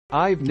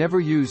I've never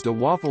used a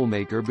waffle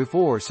maker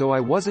before, so I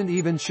wasn't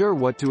even sure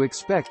what to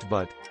expect,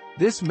 but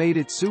this made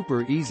it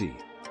super easy.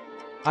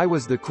 I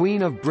was the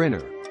queen of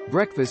Brinner,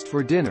 breakfast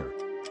for dinner.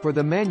 For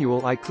the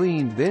manual I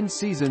cleaned then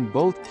seasoned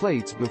both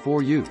plates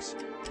before use.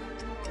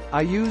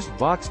 I used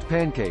boxed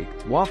pancake,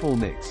 waffle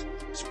mix.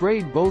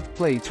 Sprayed both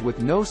plates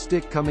with no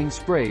stick coming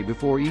spray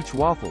before each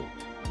waffle.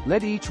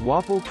 Let each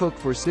waffle cook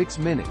for 6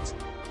 minutes.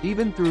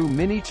 Even threw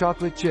mini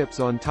chocolate chips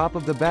on top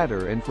of the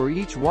batter, and for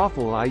each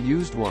waffle I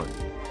used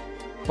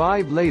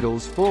 5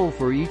 ladles full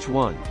for each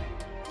one.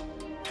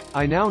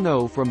 I now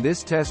know from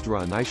this test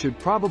run I should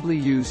probably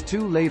use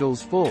 2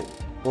 ladles full,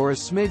 or a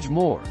smidge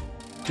more,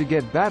 to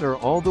get batter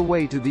all the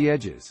way to the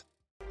edges.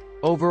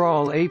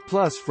 Overall A+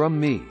 from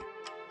me.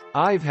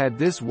 I've had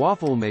this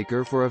waffle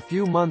maker for a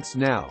few months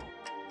now.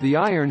 The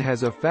iron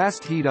has a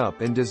fast heat up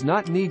and does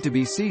not need to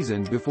be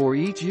seasoned before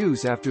each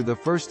use after the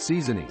first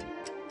seasoning.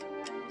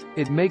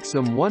 It makes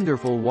some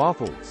wonderful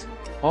waffles.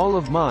 All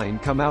of mine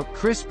come out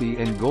crispy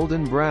and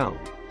golden brown.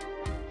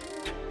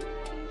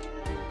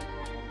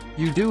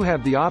 You do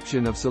have the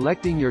option of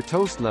selecting your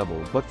toast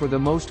level, but for the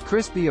most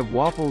crispy of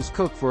waffles,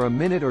 cook for a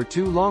minute or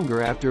two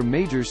longer after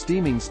major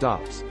steaming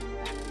stops.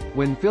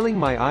 When filling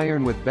my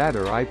iron with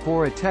batter, I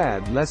pour a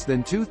tad less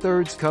than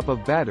 2/3 cup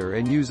of batter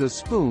and use a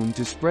spoon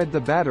to spread the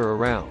batter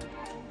around.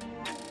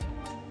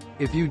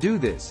 If you do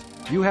this,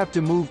 you have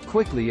to move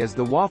quickly as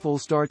the waffle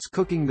starts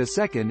cooking the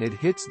second it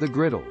hits the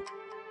griddle.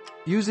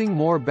 Using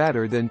more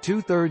batter than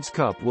 2/3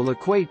 cup will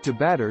equate to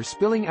batter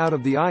spilling out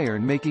of the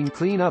iron, making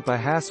cleanup a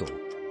hassle.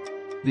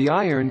 The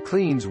iron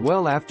cleans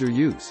well after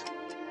use.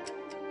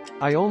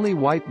 I only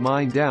wipe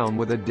mine down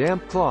with a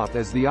damp cloth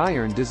as the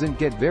iron doesn't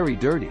get very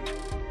dirty.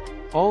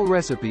 All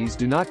recipes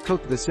do not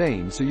cook the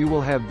same, so you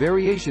will have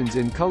variations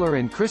in color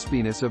and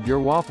crispiness of your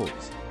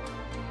waffles.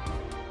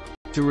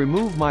 To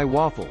remove my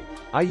waffle,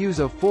 I use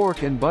a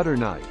fork and butter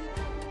knife.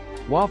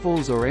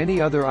 Waffles or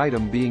any other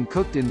item being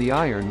cooked in the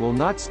iron will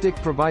not stick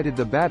provided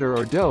the batter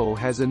or dough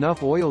has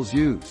enough oils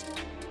used.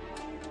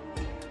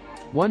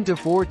 1 to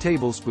 4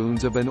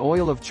 tablespoons of an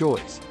oil of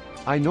choice.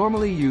 I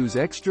normally use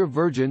extra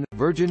virgin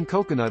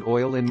coconut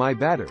oil in my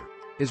batter.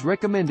 Is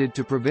recommended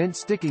to prevent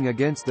sticking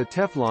against the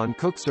Teflon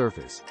cook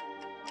surface.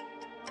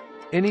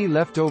 Any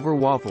leftover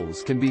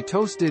waffles can be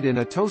toasted in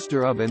a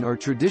toaster oven or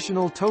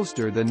traditional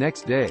toaster the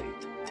next day.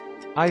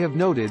 I have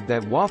noted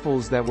that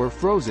waffles that were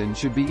frozen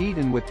should be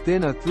eaten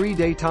within a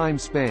 3-day time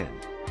span.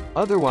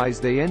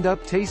 Otherwise they end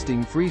up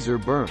tasting freezer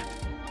burnt.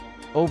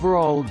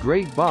 Overall,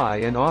 great buy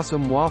and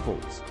awesome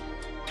waffles.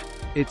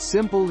 It's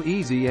simple,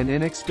 easy and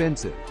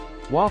inexpensive.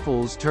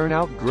 Waffles turn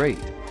out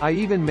great. I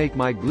even make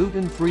my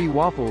gluten-free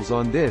waffles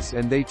on this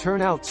and they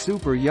turn out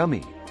super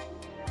yummy.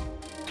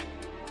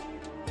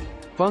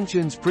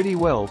 Functions pretty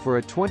well for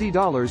a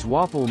 $20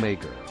 waffle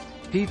maker.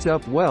 Heats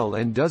up well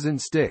and doesn't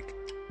stick.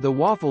 The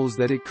waffles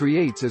that it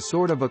creates is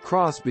sort of a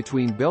cross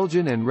between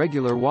Belgian and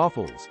regular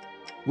waffles,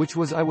 which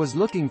I was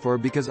looking for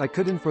because I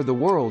couldn't for the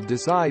world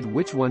decide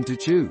which one to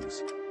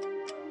choose.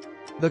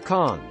 The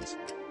cons.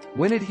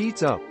 When it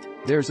heats up,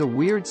 there's a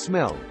weird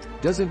smell,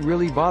 doesn't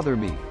really bother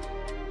me.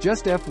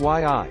 Just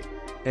FYI.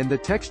 And the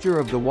texture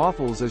of the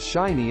waffles is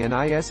shiny and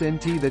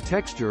isn't the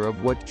texture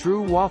of what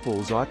true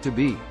waffles ought to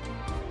be.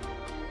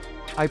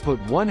 I put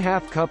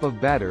 1/2 cup of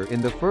batter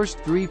in the first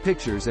 3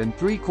 pictures and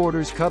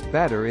 3/4 cup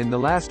batter in the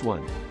last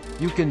one.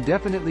 You can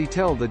definitely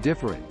tell the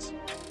difference.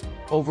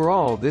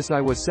 Overall,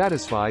 I was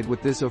satisfied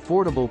with this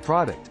affordable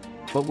product,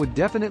 but would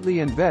definitely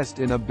invest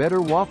in a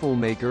better waffle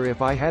maker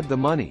if I had the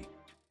money.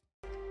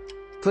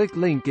 Click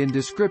link in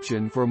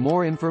description for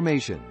more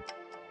information.